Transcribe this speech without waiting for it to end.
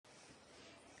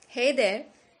Hey there!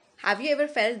 Have you ever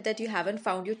felt that you haven't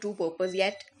found your true purpose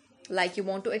yet? Like you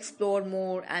want to explore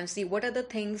more and see what other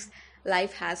things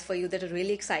life has for you that are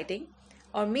really exciting?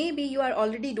 Or maybe you are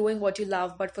already doing what you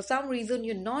love, but for some reason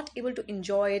you're not able to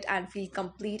enjoy it and feel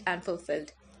complete and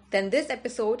fulfilled. Then this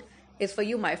episode is for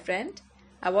you, my friend.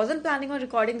 I wasn't planning on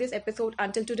recording this episode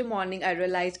until today morning. I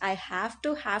realized I have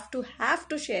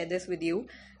to share this with you.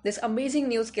 This amazing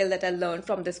new skill that I learned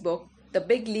from this book, The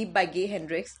Big Leap by Gay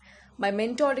Hendricks. My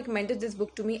mentor recommended this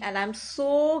book to me, and I'm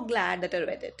so glad that I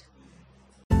read it.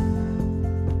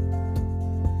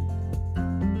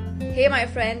 Hey, my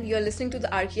friend, you're listening to the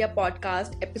Arkia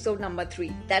podcast, episode number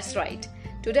 3. That's right.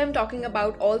 Today, I'm talking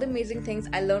about all the amazing things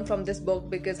I learned from this book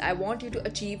because I want you to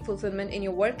achieve fulfillment in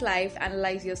your work life,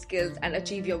 analyze your skills, and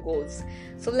achieve your goals.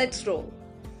 So, let's roll.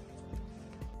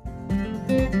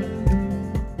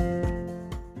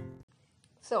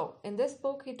 So, in this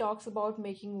book, he talks about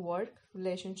making work,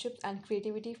 relationships, and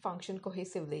creativity function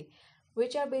cohesively,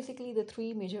 which are basically the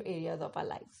three major areas of our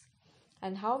lives.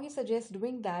 And how he suggests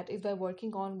doing that is by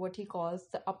working on what he calls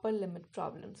the upper limit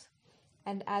problems.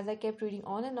 And as I kept reading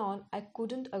on, I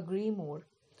couldn't agree more.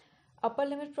 Upper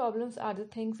limit problems are the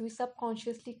things we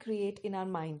subconsciously create in our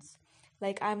minds.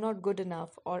 Like, I'm not good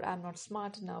enough, or I'm not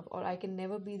smart enough, or I can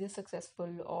never be this successful,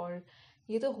 or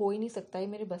ये तो हो ही नहीं सकता, ये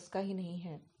मेरे बस का ही नहीं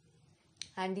है.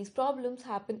 And these problems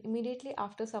happen immediately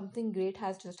after something great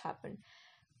has just happened.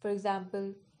 For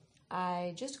example,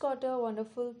 I just got a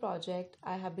wonderful project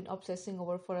I have been obsessing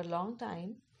over for a long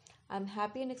time. I'm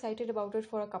happy and excited about it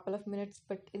for a couple of minutes,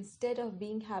 but instead of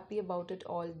being happy about it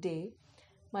all day,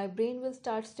 my brain will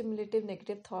start stimulative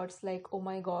negative thoughts like, oh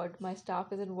my god, my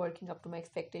staff isn't working up to my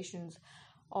expectations,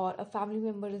 or a family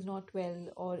member is not well,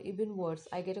 or even worse,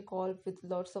 I get a call with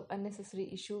lots of unnecessary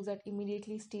issues that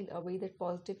immediately steal away that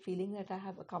positive feeling that I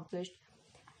have accomplished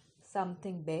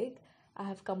something big. I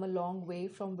have come a long way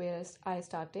from where I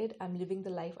started. I'm living the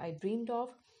life I dreamed of.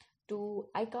 To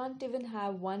I can't even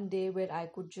have one day where I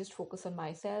could just focus on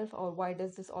myself, or why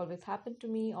does this always happen to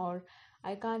me, or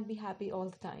I can't be happy all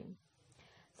the time.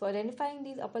 So, identifying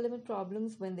these upper limit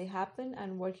problems when they happen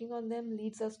and working on them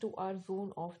leads us to our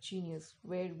zone of genius,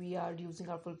 where we are using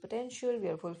our full potential, we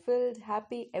are fulfilled,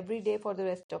 happy every day for the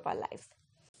rest of our lives.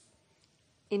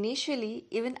 Initially,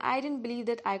 even I didn't believe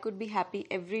that I could be happy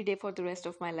every day for the rest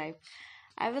of my life.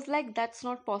 I was like, that's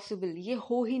not possible. ये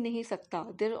हो ही नहीं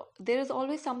सकता. There is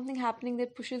always something happening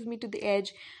that pushes me to the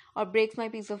edge or breaks my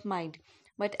peace of mind.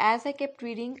 But as I kept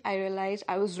reading, I realized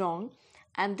I was wrong.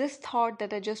 And this thought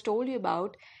that I just told you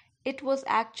about, it was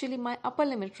actually my upper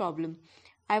limit problem.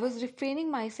 I was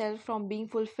refraining myself from being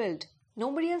fulfilled.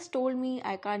 Nobody has told me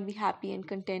I can't be happy and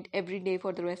content every day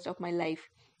for the rest of my life.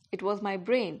 It was my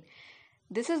brain.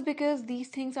 This is because these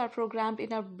things are programmed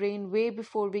in our brain way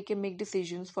before we can make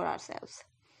decisions for ourselves.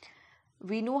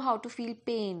 We know how to feel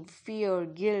pain, fear,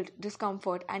 guilt,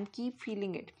 discomfort, and keep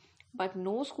feeling it. But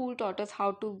no school taught us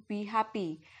how to be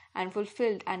happy and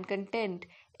fulfilled and content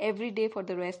every day for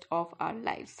the rest of our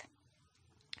lives.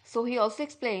 So he also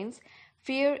explains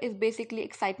fear is basically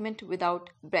excitement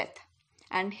without breath.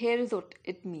 And here is what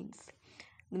it means.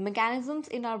 The mechanisms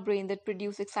in our brain that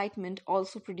produce excitement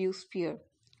also produce fear.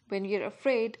 When we are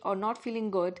afraid or not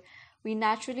feeling good, we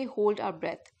naturally hold our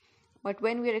breath. But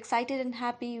when we are excited and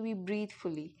happy, we breathe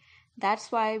fully.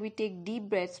 That's why we take deep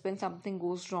breaths when something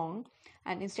goes wrong.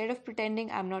 And instead of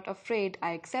pretending I'm not afraid,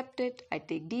 I accept it, I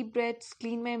take deep breaths,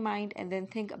 clean my mind, and then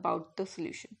think about the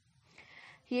solution.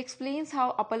 He explains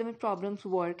how upper limit problems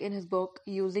work in his book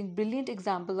using brilliant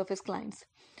examples of his clients.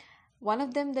 One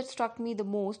of them that struck me the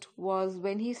most was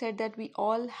when he said that we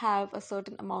all have a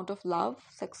certain amount of love,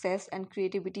 success, and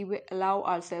creativity we allow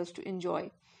ourselves to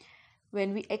enjoy.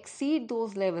 When we exceed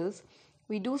those levels,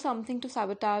 we do something to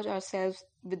sabotage ourselves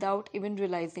without even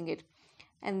realizing it.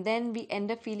 And then we end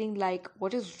up feeling like,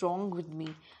 what is wrong with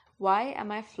me? Why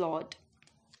am I flawed?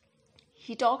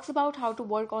 He talks about how to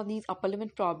work on these upper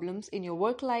limit problems in your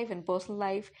work life and personal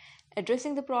life,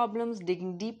 addressing the problems,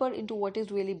 digging deeper into what is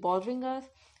really bothering us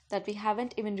that we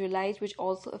haven't even realized, which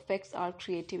also affects our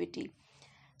creativity.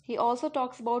 He also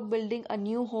talks about building a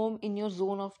new home in your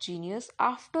zone of genius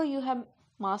after you have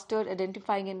mastered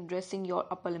identifying and addressing your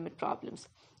upper limit problems.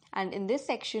 And in this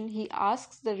section, he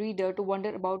asks the reader to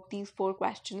wonder about these 4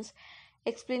 questions,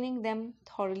 explaining them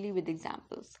thoroughly with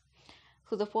examples.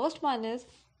 So the first one is,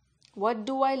 what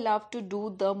do I love to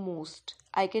do the most?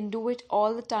 I can do it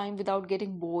all the time without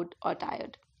getting bored or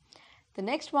tired. The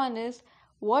next one is,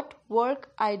 what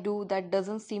work I do that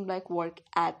doesn't seem like work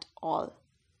at all.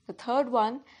 The third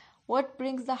one, what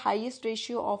brings the highest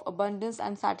ratio of abundance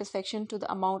and satisfaction to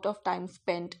the amount of time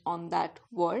spent on that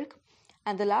work.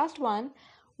 And the last one,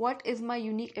 what is my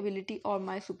unique ability or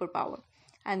my superpower?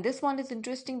 And this one is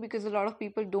interesting because a lot of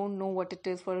people don't know what it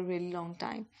is for a really long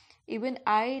time. Even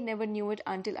I never knew it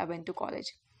until I went to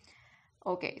college.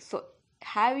 Okay, so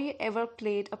have you ever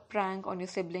played a prank on your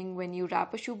sibling when you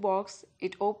wrap a shoebox,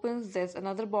 it opens, there's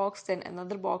another box, then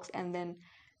another box, and then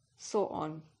so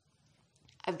on?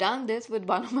 I've done this with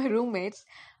one of my roommates,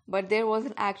 but there was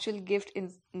an actual gift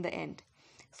in the end.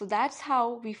 So that's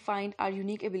how we find our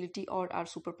unique ability or our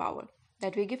superpower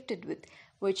that we're gifted with,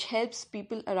 which helps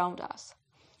people around us.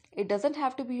 It doesn't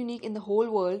have to be unique in the whole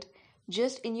world,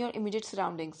 just in your immediate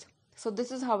surroundings. So,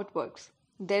 this is how it works: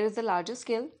 there is a larger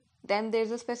skill, then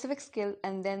there's a specific skill,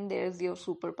 and then there's your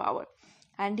superpower.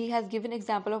 And he has given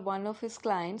example of one of his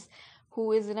clients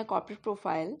who is in a corporate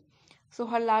profile. So,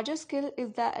 her larger skill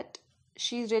is that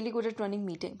she's really good at running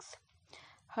meetings.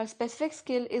 Her specific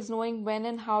skill is knowing when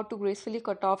and how to gracefully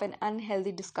cut off an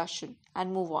unhealthy discussion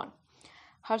and move on.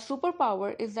 Her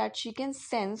superpower is that she can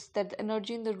sense that the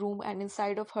energy in the room and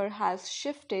inside of her has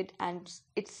shifted and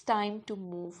it's time to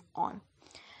move on.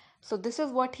 So, this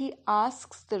is what he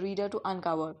asks the reader to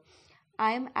uncover.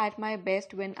 I am at my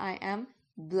best when I am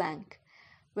blank.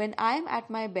 When I am at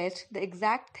my best, the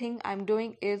exact thing I'm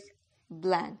doing is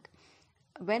blank.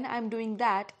 When I'm doing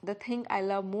that, the thing I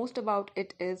love most about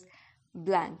it is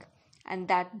blank. And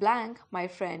that blank, my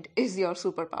friend, is your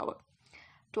superpower.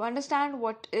 To understand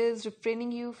what is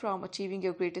refraining you from achieving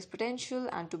your greatest potential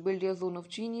and to build your zone of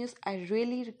genius, I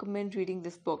really recommend reading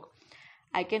this book.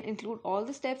 I can include all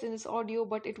the steps in this audio,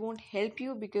 but it won't help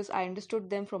you because I understood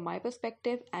them from my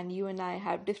perspective, and you and I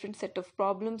have different set of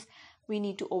problems we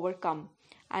need to overcome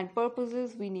and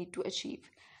purposes we need to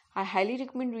achieve. I highly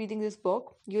recommend reading this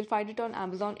book. You'll find it on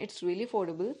Amazon. It's really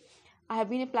affordable. I have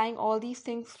been applying all these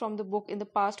things from the book in the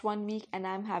past 1 week and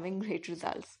I'm having great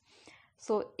results.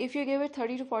 So, if you give it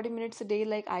 30 to 40 minutes a day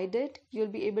like I did, you'll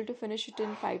be able to finish it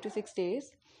in 5 to 6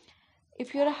 days.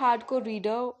 If you're a hardcore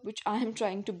reader, which I am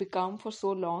trying to become for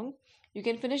so long, you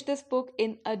can finish this book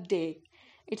in a day.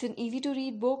 It's an easy to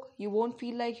read book. You won't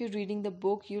feel like you're reading the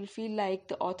book, you'll feel like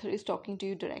the author is talking to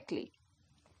you directly.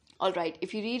 Alright,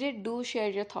 if you read it, do share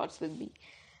your thoughts with me.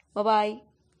 Bye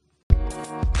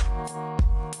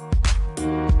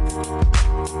bye.